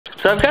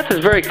So I've got this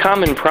very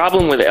common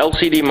problem with the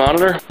LCD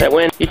monitor, that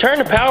when you turn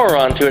the power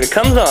on to it, it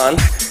comes on,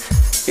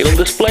 it'll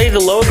display the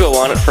logo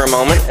on it for a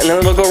moment, and then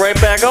it'll go right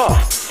back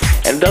off.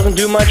 And it doesn't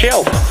do much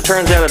else. It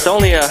turns out it's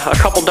only a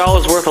couple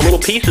dollars worth of little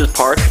pieces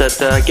parts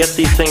that gets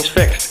these things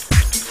fixed.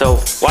 So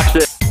watch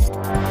this.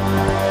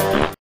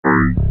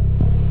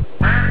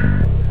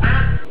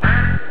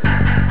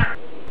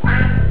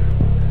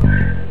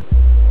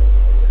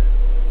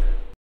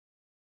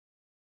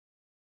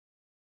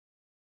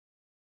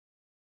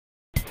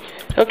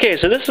 Okay,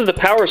 so this is the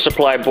power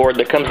supply board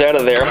that comes out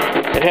of there.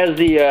 It has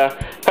the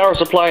power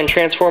supply and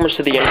transformers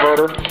to the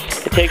inverter.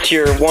 It takes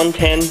your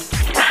 110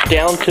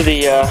 down to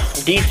the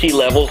DC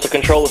levels to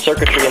control the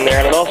circuitry in there,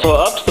 and it also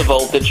ups the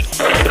voltage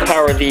to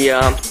power the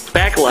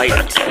backlight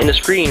in the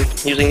screen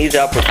using these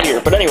outputs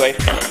here. But anyway,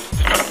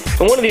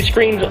 when one of these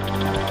screens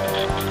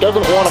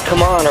doesn't want to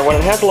come on, or when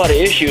it has a lot of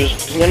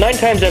issues, 9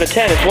 times out of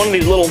 10 it's one of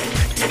these little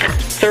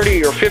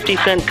 30 or 50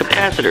 cent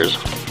capacitors,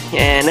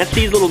 and that's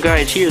these little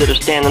guys here that are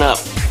standing up.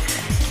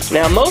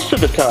 Now, most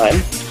of the time,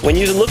 when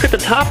you look at the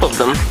top of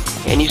them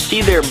and you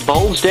see they're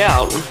bulged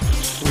out,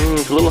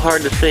 it's a little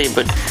hard to say,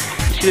 but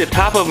you see the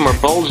top of them are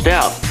bulged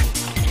out.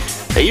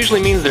 That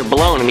usually means they're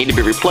blown and need to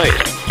be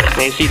replaced.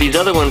 Now you see these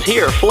other ones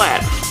here are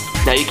flat.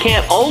 Now you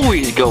can't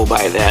always go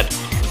by that,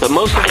 but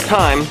most of the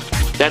time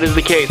that is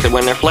the case. That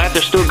when they're flat,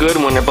 they're still good,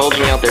 and when they're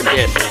bulging out, they're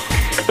dead.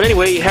 But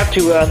anyway, you have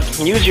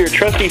to use your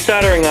trusty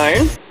soldering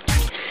iron,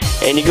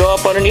 and you go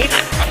up underneath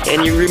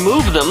and you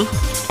remove them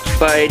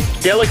by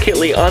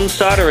delicately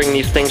unsoldering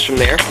these things from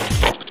there.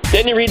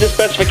 Then you read the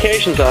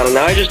specifications on it.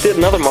 Now I just did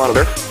another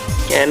monitor,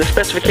 and the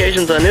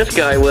specifications on this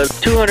guy was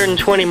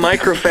 220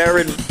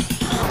 microfarad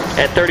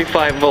at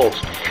 35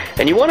 volts.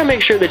 And you want to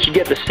make sure that you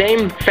get the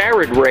same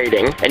farad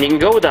rating, and you can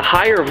go with a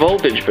higher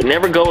voltage, but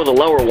never go with a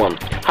lower one.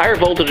 Higher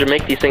voltage will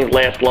make these things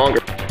last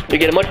longer. You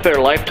get a much better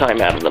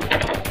lifetime out of them.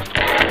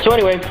 So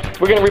anyway,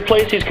 we're going to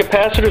replace these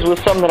capacitors with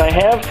some that I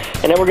have,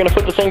 and then we're going to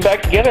put the thing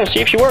back together and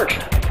see if she works.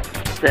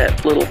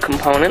 That little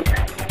component,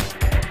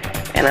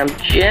 and I'm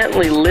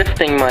gently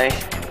lifting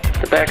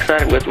the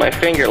backside with my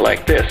finger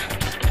like this.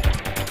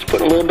 Just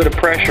putting a little bit of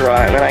pressure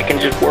on it, and then I can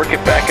just work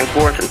it back and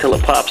forth until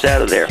it pops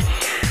out of there.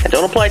 And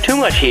don't apply too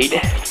much heat,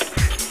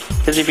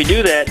 because if you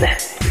do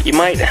that, you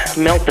might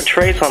melt the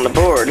trace on the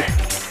board,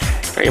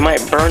 or you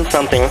might burn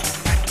something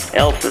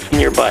else that's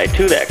nearby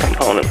to that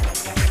component.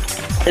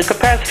 The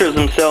capacitors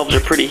themselves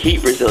are pretty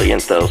heat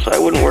resilient though, so I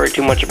wouldn't worry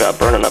too much about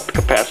burning up the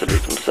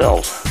capacitors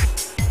themselves.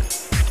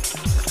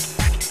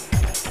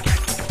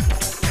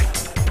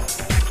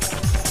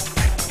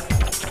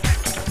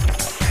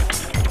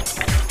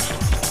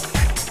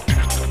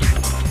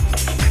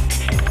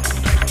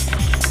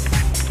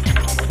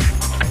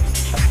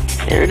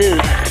 There it is,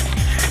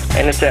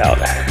 and it's out.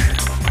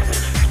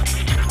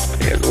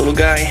 There's the little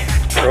guy,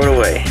 throw it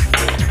away.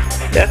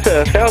 That's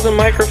a 1000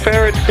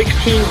 microfarad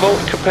 16 volt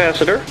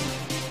capacitor.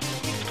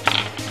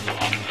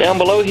 Down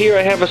below here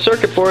I have a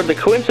circuit board that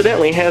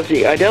coincidentally has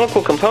the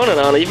identical component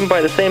on it, even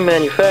by the same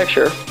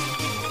manufacturer.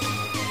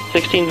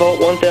 16 volt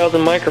 1000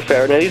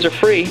 microfarad. Now these are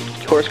free,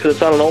 of course, because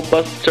it's on an old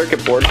busted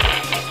circuit board.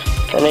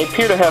 And they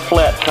appear to have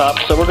flat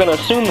tops, so we're going to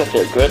assume that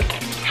they're good.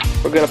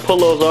 We're going to pull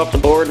those off the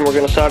board and we're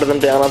going to solder them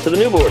down onto the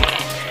new board.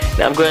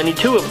 Now I'm going to need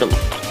 2 of them,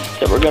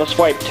 so we're going to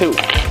swipe 2.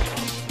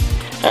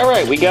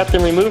 Alright, we got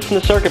them removed from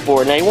the circuit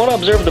board. Now you want to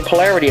observe the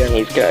polarity on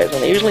these guys,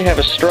 and they usually have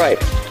a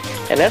stripe,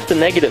 and that's the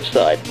negative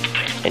side.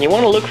 And you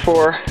want to look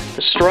for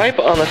the stripe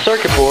on the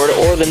circuit board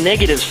or the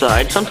negative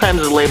side.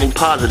 Sometimes it's labeled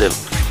positive,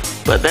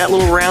 but that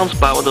little round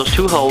spot with those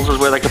 2 holes is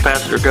where the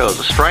capacitor goes.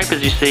 The stripe,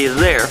 as you see, is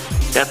there.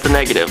 That's the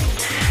negative.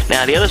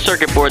 Now the other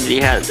circuit board that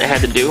you had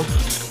to do,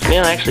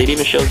 well, actually it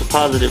even shows the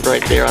positive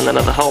right there on that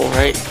other hole,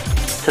 right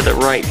to the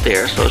right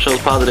there, so it shows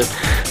positive.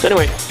 So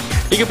anyway,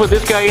 you can put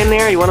this guy in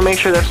there. You want to make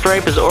sure that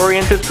stripe is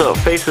oriented so it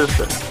faces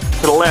to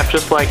the left,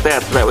 just like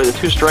that, so that way the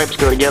 2 stripes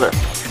go together.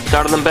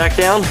 Solder them back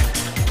down,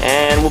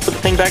 and we'll put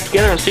the thing back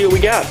together and see what we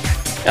got.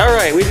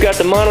 Alright, we've got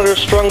the monitor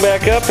strung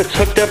back up. It's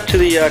hooked up to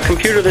the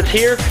computer that's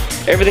here.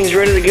 Everything's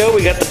ready to go.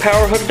 We got the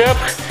power hooked up.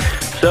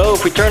 So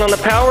if we turn on the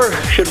power,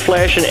 it should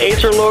flash an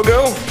Acer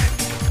logo.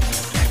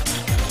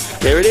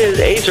 There it is,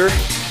 Acer.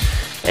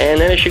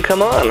 And then it should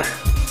come on.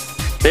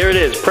 There it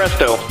is,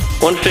 presto.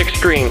 One fixed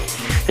screen.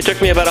 It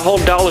took me about a whole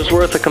 $1's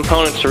worth of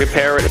components to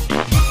repair it.